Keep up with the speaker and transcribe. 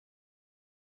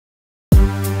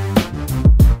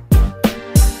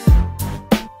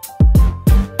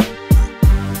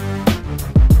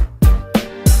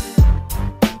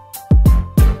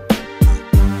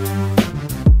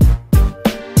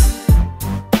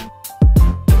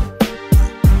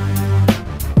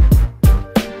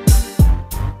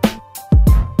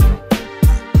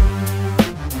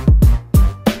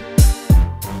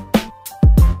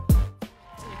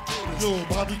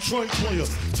train player.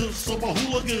 To some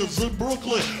hooligans in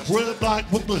Brooklyn. Red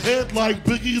light with the head like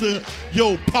Biggie there.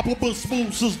 Yo, Papa been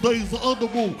smooth since days of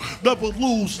Underwood. Never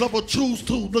lose, never choose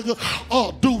to,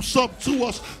 nigga. Do something to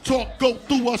us. Talk, go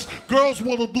through us. Girls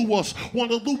wanna do us.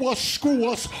 Wanna do us, screw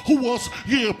us, who us.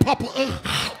 Yeah, Papa,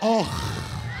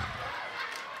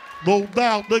 no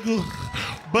doubt, nigga.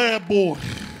 Bad boy.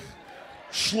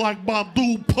 It's like my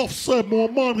dude Puff said, more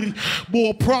money,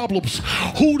 more problems.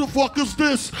 Who the fuck is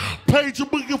this? Page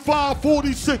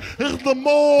 546 in the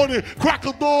morning, crack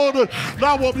a dawn,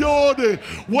 now I'm yawning.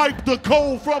 Wipe the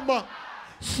cold from my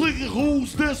sleep.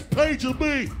 Who's this? Page of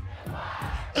me.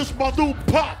 It's my new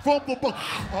Pop from the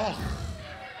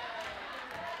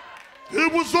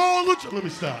It was all legit. Let me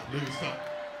stop.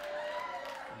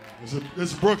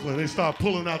 It's Brooklyn. They start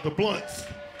pulling out the blunts.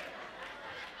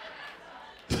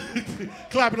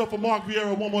 Clap it up for Mark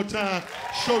Vieira one more time.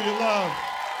 Show your love.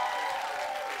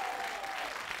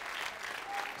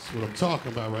 That's what I'm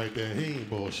talking about right there. He ain't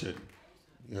bullshit.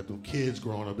 You got them kids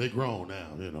growing up. They grown now,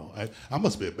 you know. I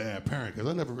must be a bad parent because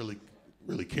I never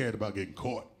really cared about getting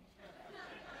caught.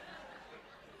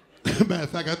 Matter of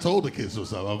fact, I told the kids or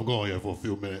something. I'm going here for a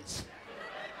few minutes.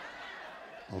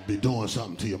 I'll be doing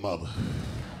something to your mother.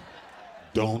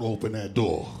 Don't open that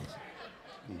door.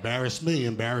 Embarrass me,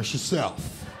 embarrass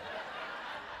yourself.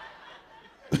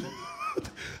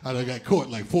 I done got caught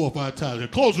like 4 or 5 times.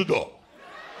 Close the door.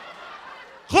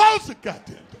 Close the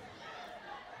goddamn door.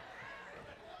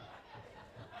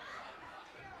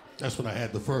 That's when I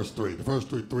had the first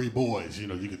three boys. You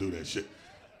know, you could do that shit.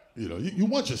 You know, you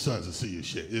want your sons to see your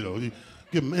shit. You know, you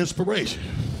give them inspiration.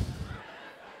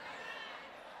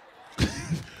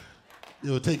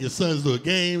 You know, take your sons to a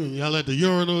game and y'all at the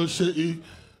urinal and shit. You,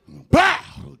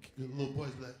 BOW! The little boys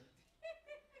like.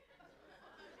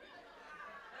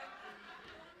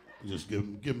 Just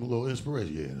give them a little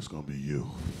inspiration. Yeah, it's gonna be you.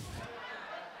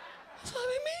 That's what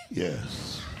I mean.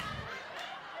 Yes.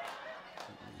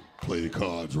 Play the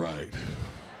cards right.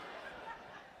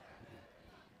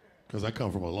 Because I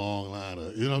come from a long line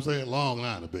of, you know what I'm saying? Long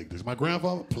line of big things. My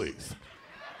grandfather, please.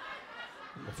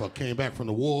 If I came back from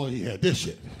the war, he had this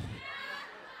shit.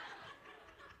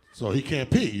 So he can't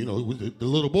pee. You know, the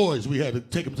little boys, we had to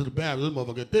take him to the bathroom. This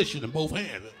motherfucker got this shit in both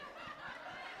hands.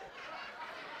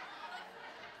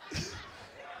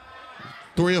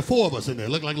 3 or 4 of us in there,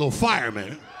 look like little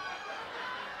firemen.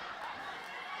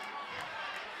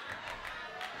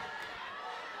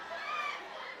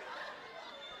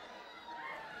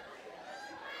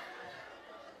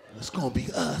 It's gonna be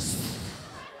us.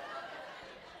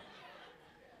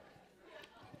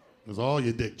 Because all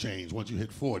your dick changed once you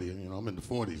hit 40. You know, I'm in the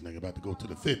 40s, nigga, about to go to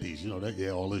the 50s. You know, that, yeah,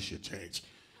 all this shit changed.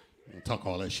 You talk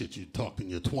all that shit you talked in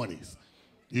your 20s.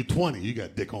 You're 20, you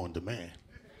got dick on demand.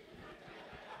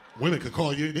 Women could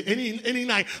call you any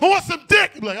night, I want some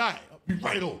dick. You be like, all right, I'll be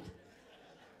right over.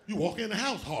 You walk in the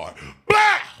house hard.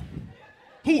 Bah!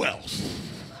 Who else?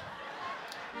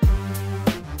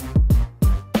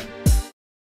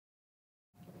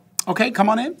 Okay, come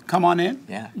on in. Come on in.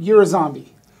 Yeah. You're a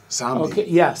zombie. Zombie? Okay,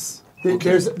 yes.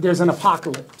 Okay. There's an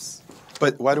apocalypse.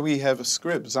 But why do we have a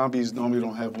script? Zombies normally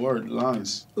don't have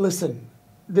lines. Listen,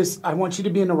 I want you to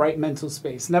be in the right mental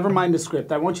space. Never mind the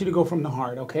script. I want you to go from the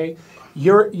heart, okay?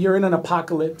 You're in an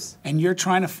apocalypse, and you're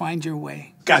trying to find your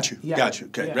way. Got you. Yeah. Got you.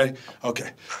 Okay, Yeah. ready?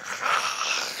 Okay.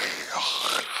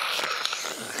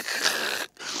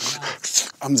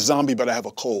 I'm a zombie, but I have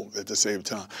a cold at the same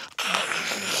time.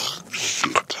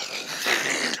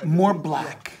 More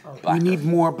black. We need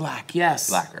more black. Yes.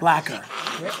 Blacker.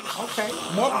 Yeah, okay.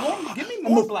 More. Give me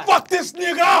more black. Fuck this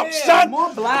nigga up, Yeah, son!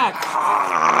 more black.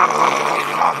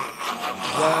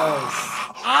 Yes.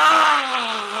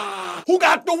 Who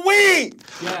got the weed?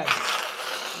 Yes.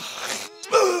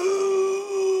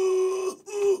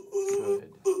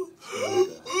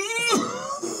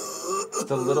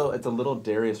 It's a little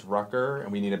Darius Rucker,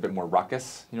 and we need a bit more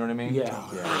ruckus. You know what I mean? Yeah.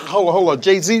 Hold on.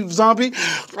 Jay-Z zombie?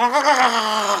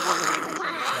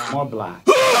 More black.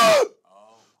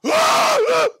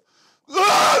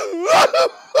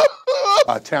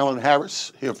 Talon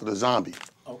Harris, here for the zombie.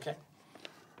 Okay.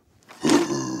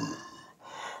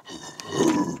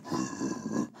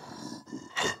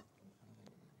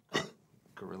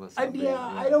 Gorilla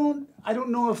I don't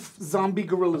know if zombie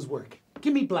gorillas work.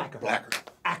 Give me blacker. Blacker.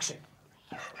 Action.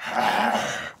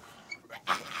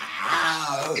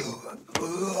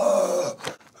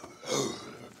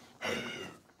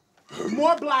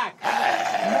 More black.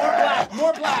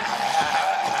 More black.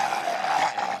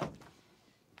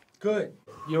 Good.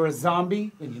 You're a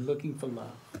zombie and you're looking for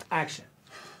love. Action.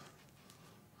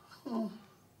 Oh.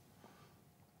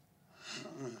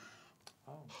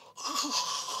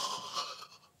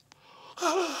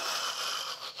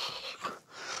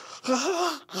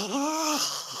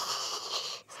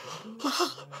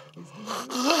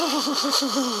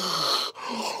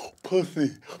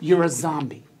 Pussy. You're a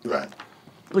zombie. Right.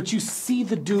 But you see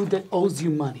the dude that owes you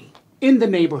money in the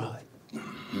neighborhood.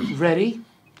 Ready?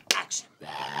 Action.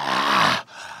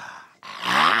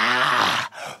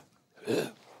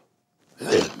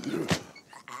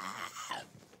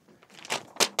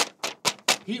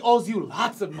 He owes you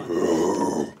lots of money.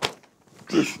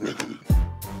 This nigga.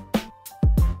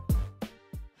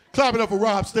 Clap it up for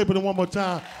Rob Stapleton one more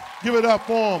time. Give it up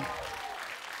for him.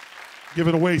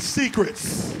 Giving away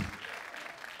secrets.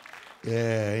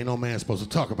 Yeah, ain't no man supposed to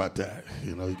talk about that.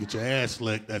 You know, you get your ass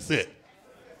licked, that's it.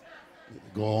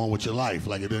 Go on with your life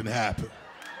like it didn't happen.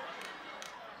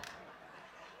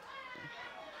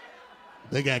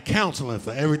 They got counseling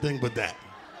for everything but that.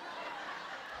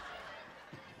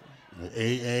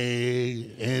 AA,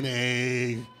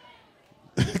 NA,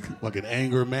 fucking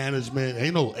anger management.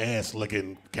 Ain't no ass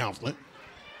licking counseling.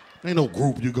 Ain't no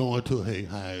group you going to. Hey,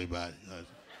 hi everybody.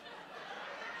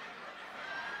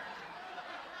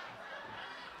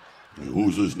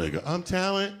 Who's this nigga? I'm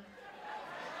Talent.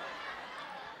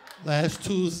 Last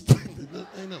Tuesday.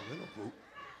 ain't no group.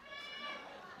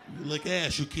 You lick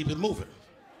ass, you keep it moving.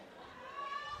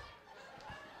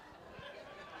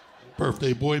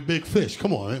 Birthday boy, Big Fish.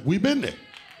 Come on, we been there.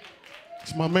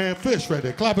 It's my man Fish right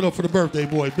there. Clap it up for the birthday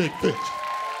boy, Big Fish.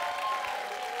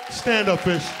 Stand up,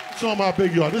 Fish. Show him how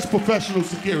big you are. This is professional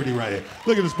security right here.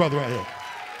 Look at this brother right here.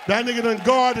 That nigga done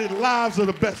guarded the lives of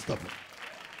the best of them.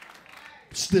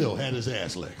 Still had his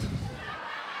ass licked.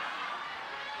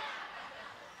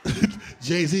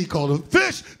 Jay-Z called him,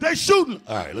 Fish, they shooting.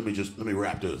 All right, let me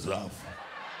wrap this up.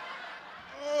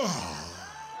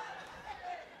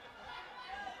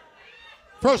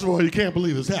 First of all, you can't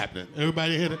believe it's happening.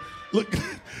 Everybody hit it. Look,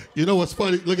 you know what's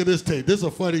funny? Look at this tape. This is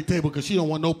a funny table because she don't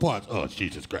want no parts. Oh,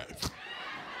 Jesus Christ.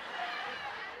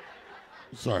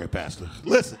 Sorry, Pastor.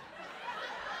 Listen.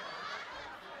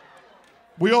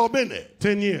 We all been there.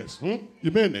 10 years.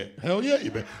 You been there. Hell yeah, you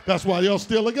been. That's why y'all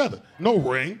still together. No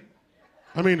ring.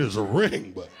 I mean, there's a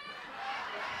ring, but.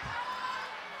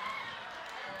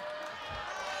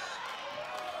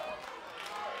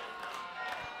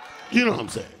 You know what I'm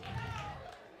saying?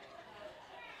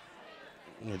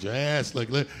 Get your ass like,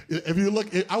 if you look,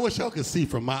 I wish y'all could see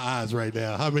from my eyes right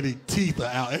now how many teeth are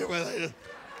out. Everybody like this.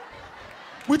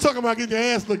 We talking about getting your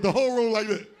ass licked, the whole room like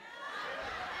this.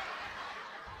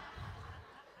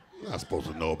 You're not supposed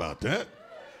to know about that.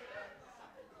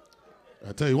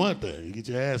 I'll tell you one thing, you get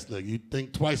your ass licked, you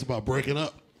think twice about breaking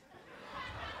up.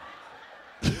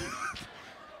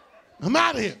 I'm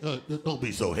out of here. Don't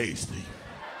be so hasty.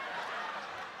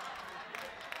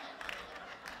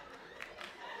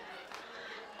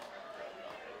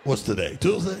 What's today?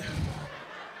 Tuesday?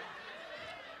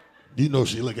 You know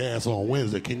she lick ass on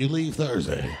Wednesday. Can you leave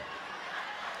Thursday?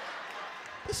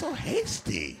 It's so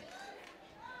hasty.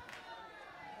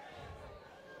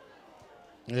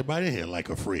 Everybody in here like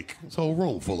a freak. This whole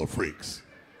room full of freaks.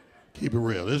 Keep it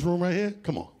real. This room right here,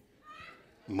 come on.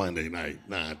 Monday night,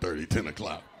 9:30, 10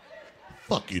 o'clock.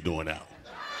 Fuck you doing out?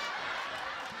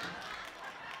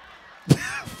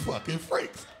 Fucking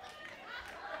freaks.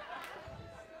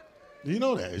 You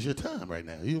know that. It's your time right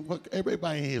now.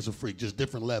 Everybody in here is a freak, just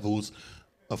different levels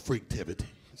of freaktivity.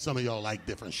 Some of y'all like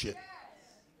different shit.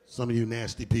 Some of you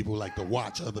nasty people like to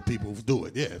watch other people do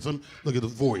it. Yeah, look at the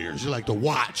voyeurs. You like to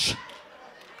watch.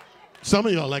 Some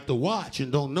of y'all like to watch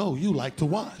and don't know you like to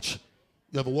watch.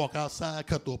 You ever walk outside,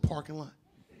 cut through a parking lot,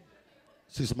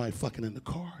 see somebody fucking in the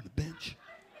car, on the bench?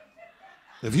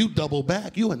 If you double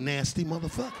back, you a nasty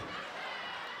motherfucker.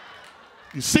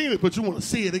 You've seen it, but you want to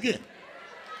see it again.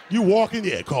 You walking,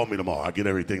 yeah, call me tomorrow. I'll get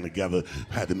everything together.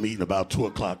 Had the meeting about 2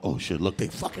 o'clock. Oh, shit, look, they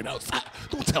fucking outside.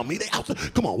 Don't tell me they outside.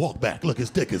 Come on, walk back. Look, his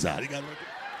dick is out.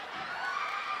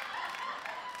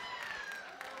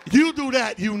 You do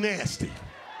that, you nasty.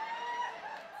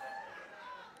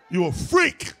 You a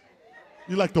freak.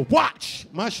 You like to watch.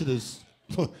 My shit is,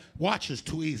 watch is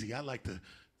too easy. I like to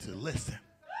listen.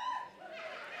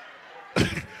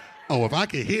 Oh, if I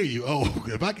can hear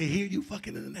you,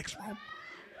 fucking in the next room,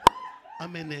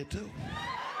 I'm in there too.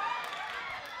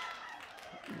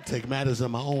 Take matters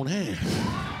in my own hands.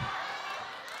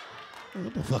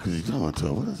 What the fuck is he doing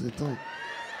to? What is he doing?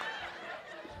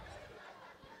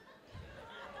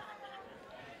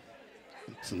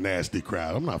 It's a nasty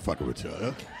crowd. I'm not fucking with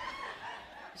y'all.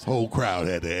 This whole crowd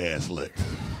had their ass licked.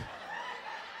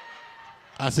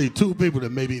 I see two people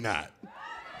that maybe not.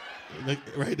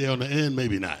 Right there on the end,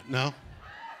 maybe not. No?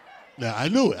 Now, I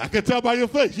knew it. I could tell by your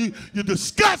face. You're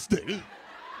disgusting.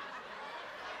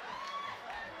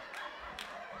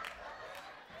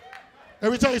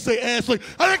 Every time you say ass lick,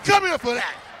 I didn't come here for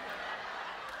that.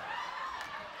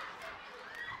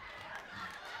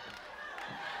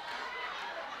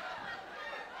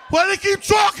 Why do they keep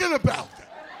talking about that?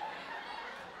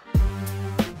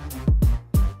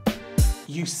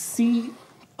 You see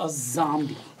a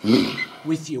zombie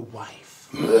with your wife.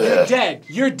 You're dead.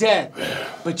 You're dead.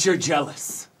 But you're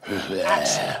jealous.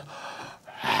 Action.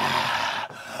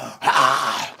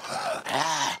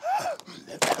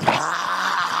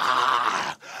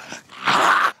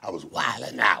 I was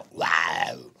wilding out.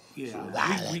 Wow.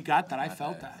 Yeah, we got that. I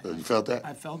felt that. You felt that?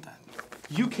 I felt that.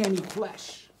 You can't eat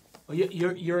flesh.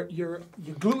 You're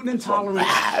gluten intolerant.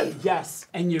 Yes,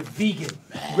 and you're vegan.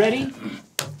 Ready?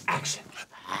 Action.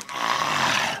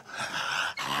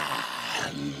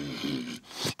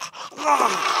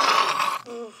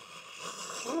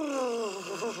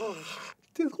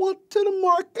 Just went to the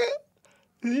market.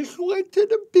 Just went to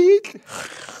the beach.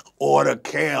 Order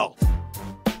kale.